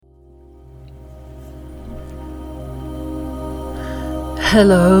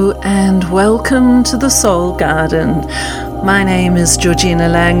Hello and welcome to the Soul Garden. My name is Georgina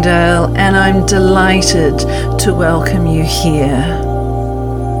Langdale and I'm delighted to welcome you here.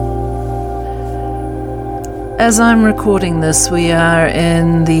 As I'm recording this, we are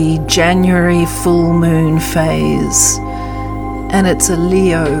in the January full moon phase, and it's a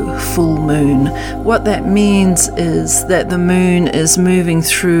Leo full moon. What that means is that the moon is moving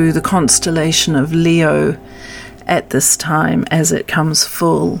through the constellation of Leo at this time as it comes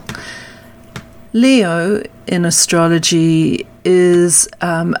full. Leo in astrology is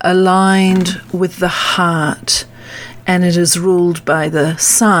aligned with the heart, and it is ruled by the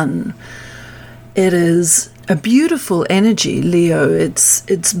sun. It is a beautiful energy, Leo.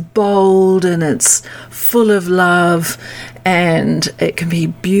 It's bold and it's full of love, and it can be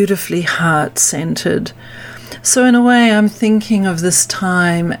beautifully heart-centered. So in a way, I'm thinking of this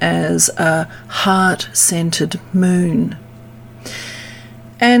time as a heart-centered moon.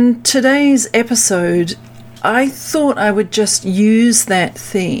 And today's episode, I thought I would just use that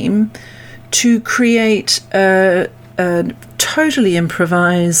theme to create a totally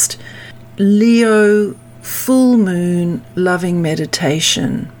improvised Leo full moon loving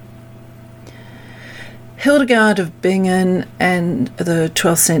meditation. Hildegard of Bingen and the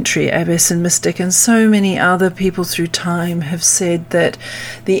 12th century abbess and mystic and so many other people through time have said that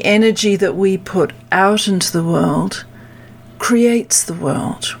the energy that we put out into the world creates the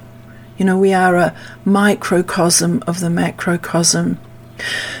world. You know, we are a microcosm of the macrocosm.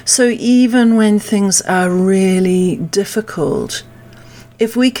 So even when things are really difficult,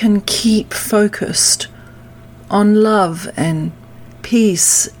 if we can keep focused on love and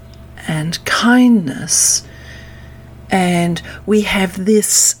peace and kindness, and we have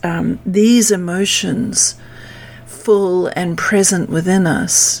these emotions full and present within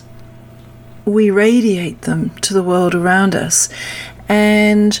us, we radiate them to the world around us.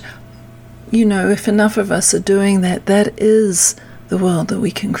 And you know, if enough of us are doing that, that is the world that we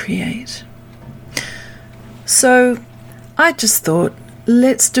can create. So I just thought,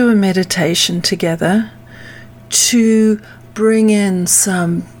 let's do a meditation together to bring in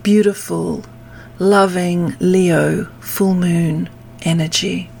some beautiful, loving Leo full moon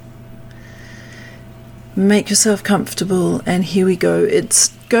energy. Make yourself comfortable, and here we go. It's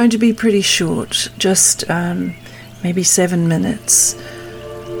going to be pretty short, just maybe 7 minutes.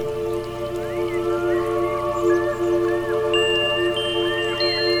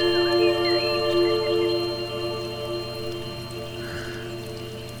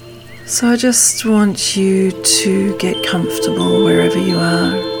 So I just want you to get comfortable wherever you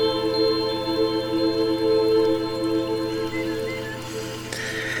are.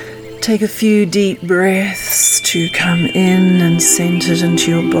 Take a few deep breaths to come in and center it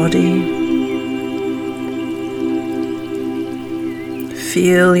into your body.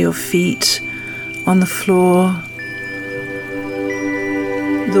 Feel your feet on the floor,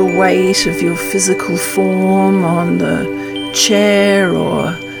 the weight of your physical form on the chair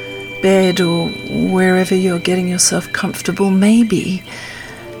or bed or wherever you're getting yourself comfortable. Maybe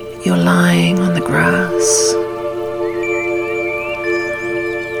you're lying on the grass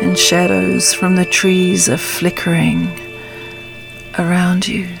and shadows from the trees are flickering around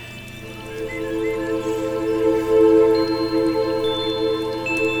you.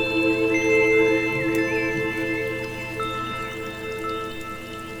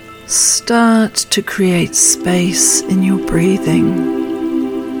 Start to create space in your breathing.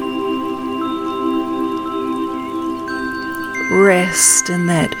 Rest in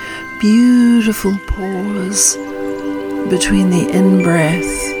that beautiful pause between the in-breath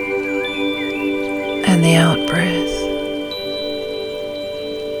and the out-breath.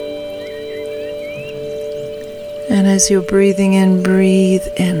 And as you're breathing in, breathe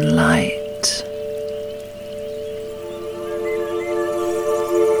in light.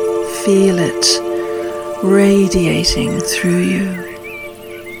 Feel it radiating through you.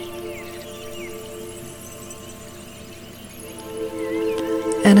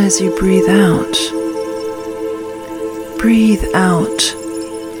 And as you breathe out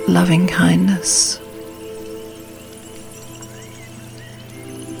loving kindness.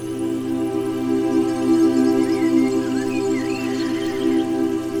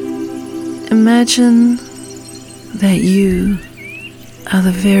 Imagine that you are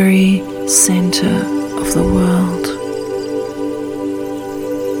the very center of the world.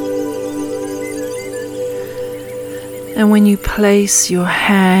 And when you place your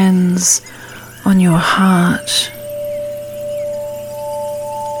hands on your heart,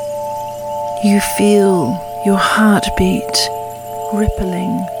 you feel your heartbeat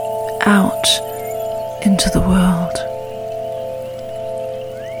rippling out into the world.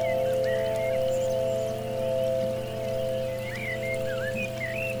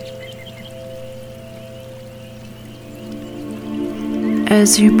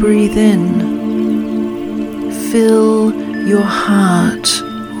 as you breathe in, fill your heart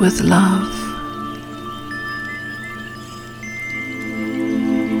with love.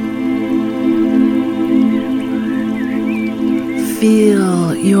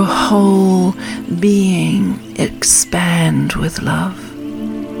 Feel your whole being expand with love.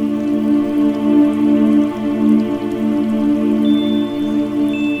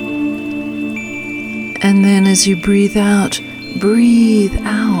 And then as you breathe out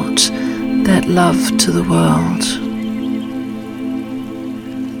that love to the world.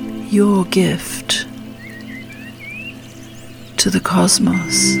 Your gift to the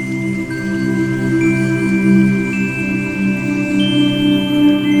cosmos.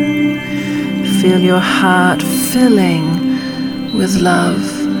 Feel your heart filling with love.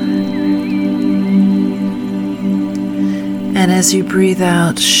 And as you breathe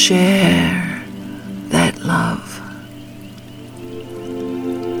out, share that love.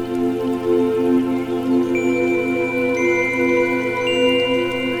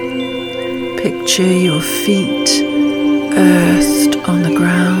 Picture your feet earthed on the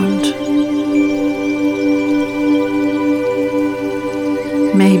ground.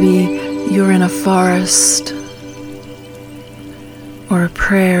 Maybe you're in a forest or a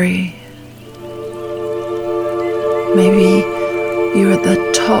prairie. Maybe you're at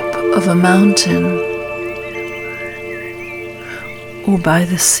the top of a mountain or by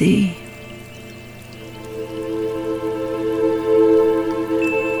the sea.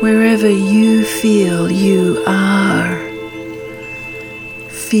 Wherever you feel you are,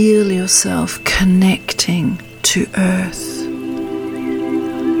 feel yourself connecting to earth.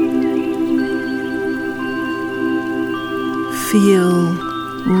 Feel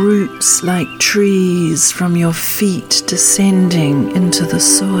roots like trees from your feet descending into the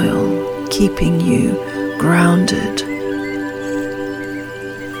soil, keeping you grounded.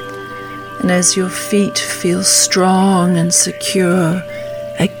 And as your feet feel strong and secure,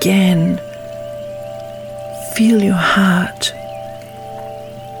 again, feel your heart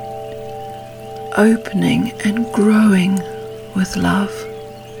opening and growing with love.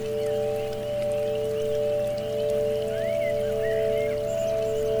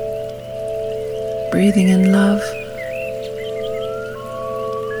 Breathing in love.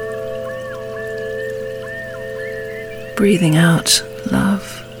 Breathing out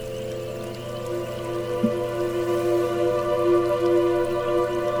love.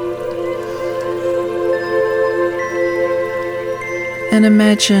 And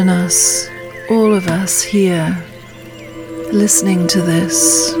imagine us, all of us here, listening to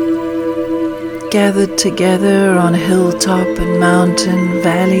this, gathered together on hilltop and mountain,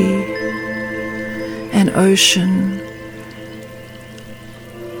 valley and ocean,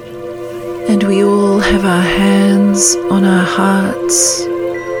 and we all have our hands on our hearts,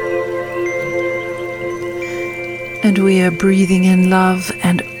 and we are breathing in love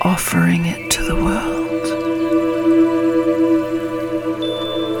and offering it to the world.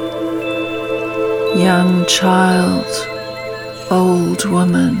 Young child, old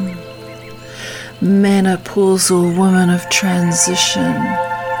woman, menopausal woman of transition,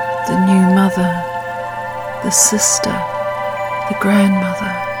 the new mother, the sister, the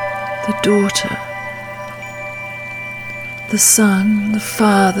grandmother, the daughter, the son, the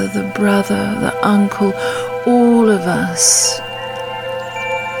father, the brother, the uncle, all of us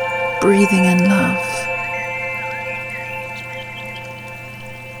breathing in love,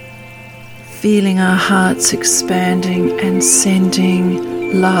 feeling our hearts expanding and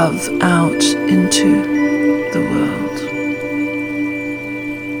sending love out into the world.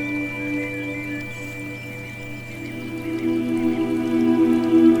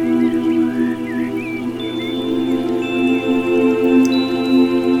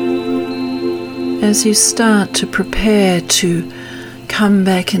 As you start to prepare to come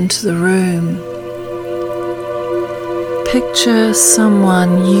back into the room, picture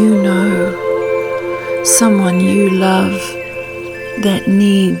someone you know, someone you love that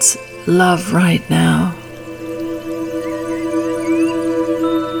needs love right now.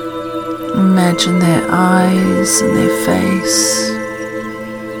 Imagine their eyes and their face,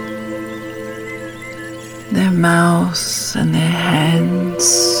 their mouth and their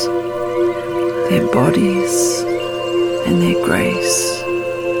hands, their bodies and their grace,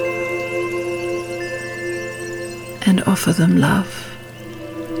 and offer them love.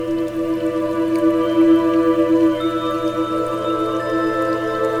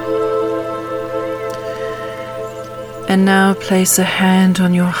 And now place a hand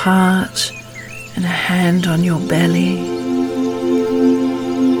on your heart and a hand on your belly.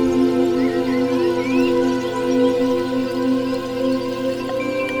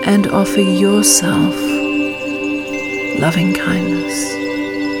 and offer yourself loving kindness.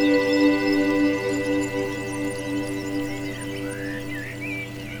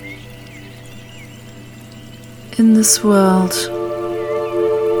 In this world,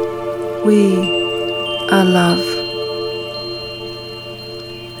 we are love.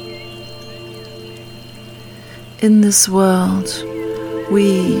 In this world,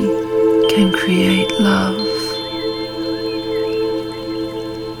 we can create love.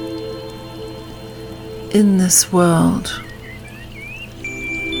 In this world,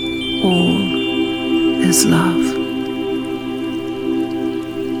 all is love.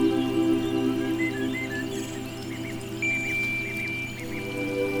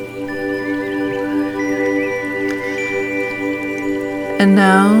 And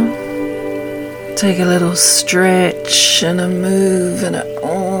now, take a little stretch and a move and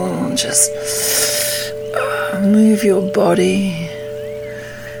just move your body,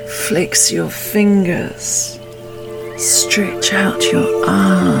 flex your fingers, stretch out your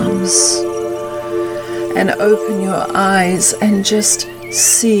arms, and open your eyes and just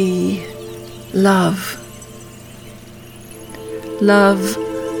see love. Love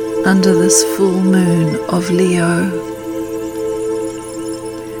under this full moon of Leo.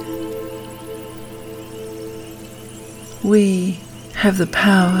 We have the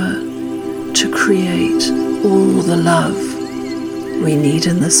power to create all the love we need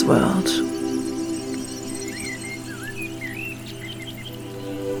in this world.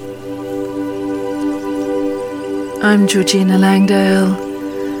 I'm Georgina Langdale.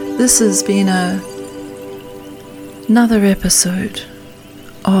 This has been another episode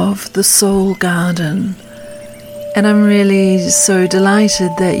of The Soul Garden, and I'm really so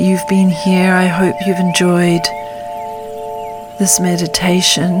delighted that you've been here. I hope you've enjoyed this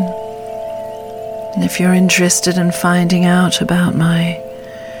meditation, and if you're interested in finding out about my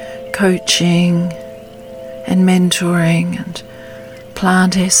coaching and mentoring and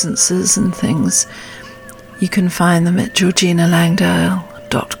plant essences and things, you can find them at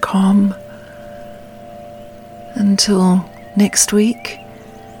georginalangdale.com. Until next week,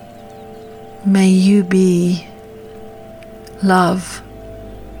 may you be love,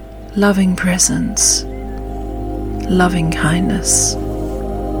 loving presence, loving kindness.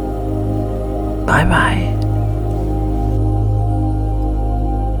 Bye-bye.